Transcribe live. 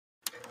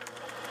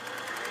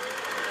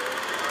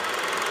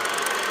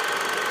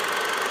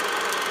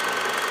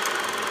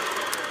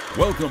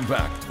Welcome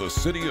back to the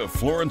city of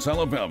Florence,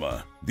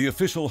 Alabama, the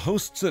official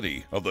host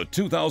city of the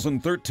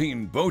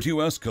 2013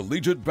 BoatUS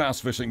Collegiate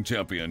Bass Fishing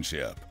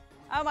Championship.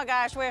 Oh my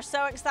gosh, we're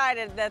so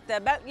excited that the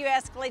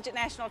BoatUS Collegiate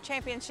National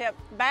Championship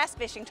Bass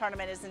Fishing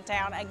Tournament is in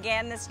town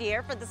again this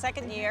year for the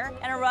second year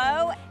in a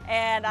row,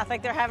 and I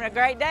think they're having a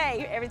great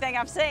day, everything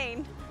I've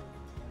seen.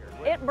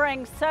 It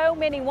brings so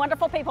many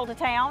wonderful people to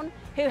town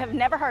who have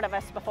never heard of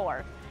us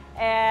before.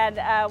 And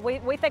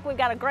we think we've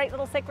got a great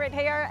little secret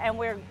here, and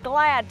we're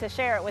glad to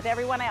share it with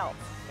everyone else.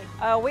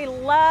 We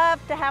love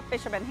to have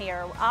fishermen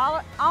here.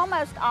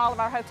 Almost all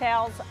of our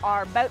hotels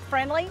are boat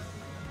friendly.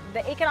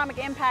 The economic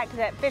impact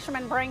that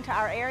fishermen bring to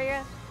our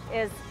area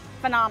is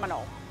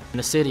phenomenal.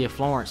 The city of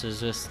Florence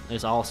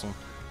is awesome.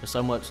 There's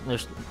so much,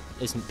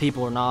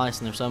 people are nice,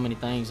 and there's so many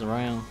things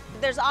around.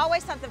 There's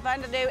always something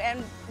fun to do,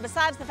 and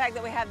besides the fact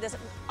that we have this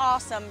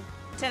awesome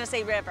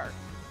Tennessee River.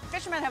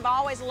 Fishermen have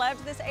always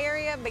loved this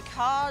area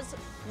because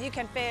you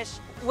can fish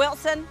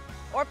Wilson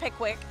or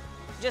Pickwick.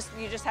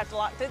 You just have to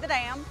lock through the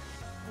dam.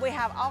 We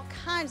have all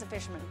kinds of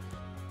fishermen.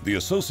 The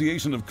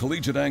Association of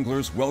Collegiate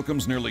Anglers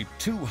welcomes nearly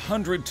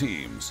 200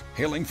 teams,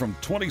 hailing from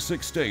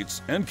 26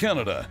 states and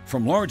Canada,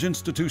 from large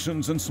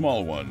institutions and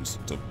small ones,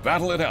 to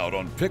battle it out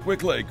on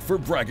Pickwick Lake for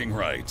bragging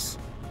rights.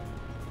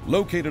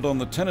 Located on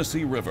the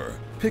Tennessee River,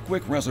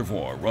 Pickwick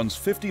Reservoir runs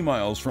 50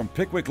 miles from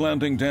Pickwick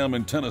Landing Dam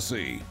in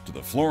Tennessee to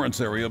the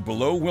Florence area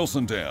below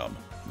Wilson Dam.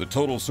 The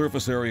total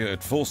surface area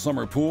at full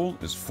summer pool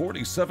is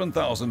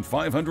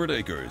 47,500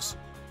 acres.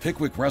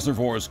 Pickwick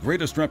Reservoir's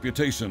greatest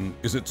reputation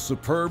is its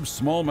superb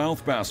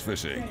smallmouth bass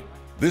fishing.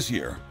 This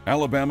year,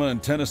 Alabama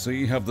and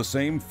Tennessee have the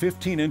same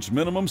 15-inch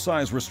minimum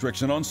size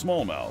restriction on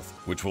smallmouth,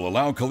 which will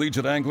allow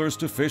collegiate anglers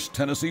to fish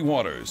Tennessee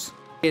waters.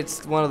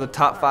 It's one of the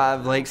top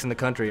 5 lakes in the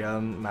country.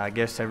 I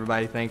guess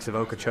everybody thinks of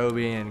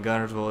Okeechobee and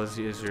Guntersville as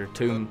your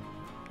two,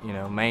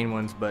 main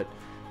ones. But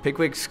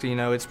Pickwick's,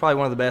 it's probably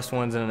one of the best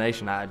ones in the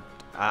nation.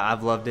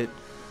 I've loved it.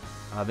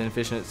 I've been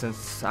fishing it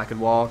since I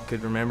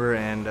could remember,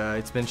 and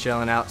it's been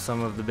shelling out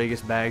some of the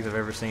biggest bags I've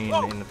ever seen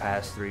in the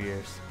past 3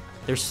 years.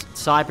 There's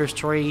cypress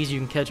trees. You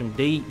can catch them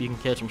deep. You can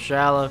catch them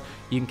shallow.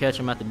 You can catch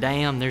them at the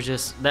dam.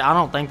 I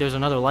don't think there's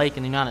another lake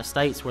in the United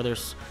States where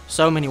there's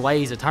so many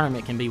ways a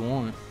tournament can be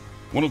won.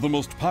 One of the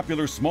most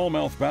popular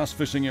smallmouth bass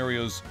fishing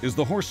areas is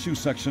the horseshoe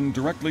section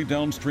directly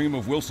downstream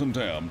of Wilson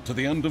Dam to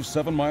the end of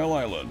 7 Mile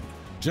Island.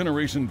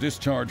 Generation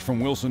discharge from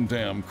Wilson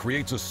Dam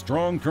creates a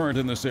strong current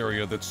in this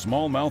area that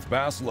smallmouth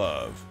bass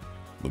love.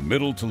 The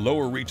middle to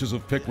lower reaches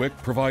of Pickwick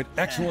provide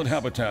excellent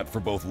habitat for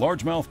both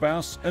largemouth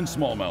bass and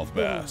smallmouth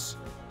bass.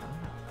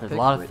 There's a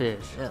lot of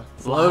fish. Yeah,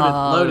 it's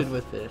loaded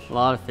with fish. A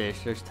lot of fish.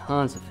 There's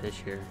tons of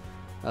fish here.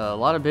 A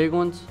lot of big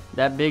ones.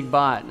 That big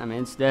bite,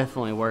 it's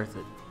definitely worth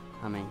it.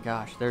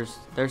 Gosh, there's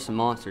some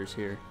monsters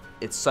here.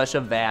 It's such a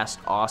vast,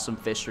 awesome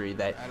fishery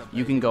that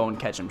you can go and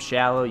catch them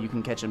shallow, you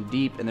can catch them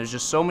deep, and there's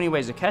just so many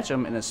ways to catch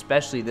them, and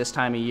especially this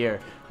time of year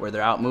where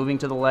they're out moving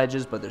to the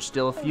ledges, but there's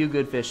still a few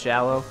good fish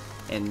shallow,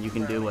 and you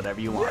can do whatever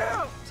you want.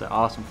 It's an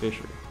awesome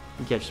fishery.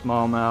 You can catch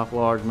smallmouth,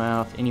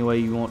 largemouth, any way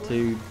you want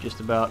to,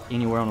 just about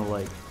anywhere on the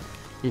lake.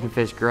 You can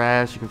fish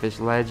grass, you can fish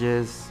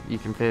ledges, you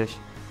can fish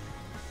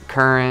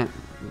current,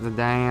 the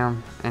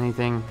dam,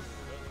 anything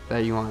that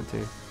you want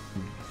to.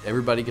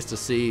 Everybody gets to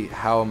see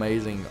how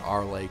amazing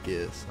our lake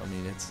is.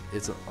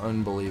 It's an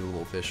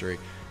unbelievable fishery.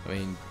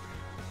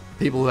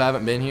 People who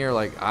haven't been here,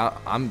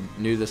 I'm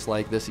new to this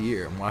lake this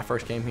year. When I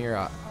first came here,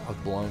 I was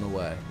blown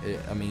away.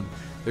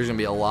 There's gonna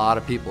be a lot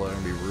of people that are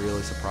gonna be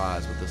really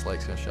surprised what this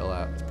lake's gonna shell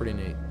out. It's pretty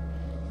neat.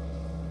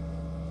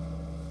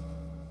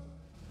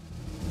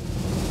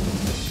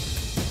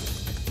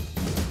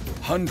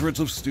 Hundreds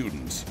of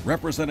students,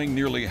 representing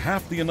nearly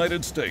half the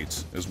United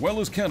States, as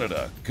well as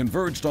Canada,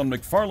 converged on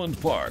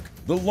McFarland Park,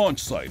 the launch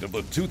site of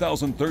the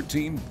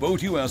 2013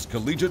 BoatUS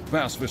Collegiate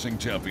Bass Fishing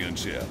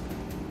Championship.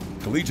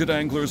 Collegiate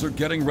anglers are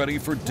getting ready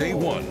for day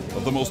 1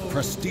 of the most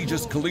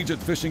prestigious collegiate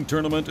fishing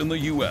tournament in the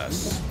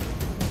U.S.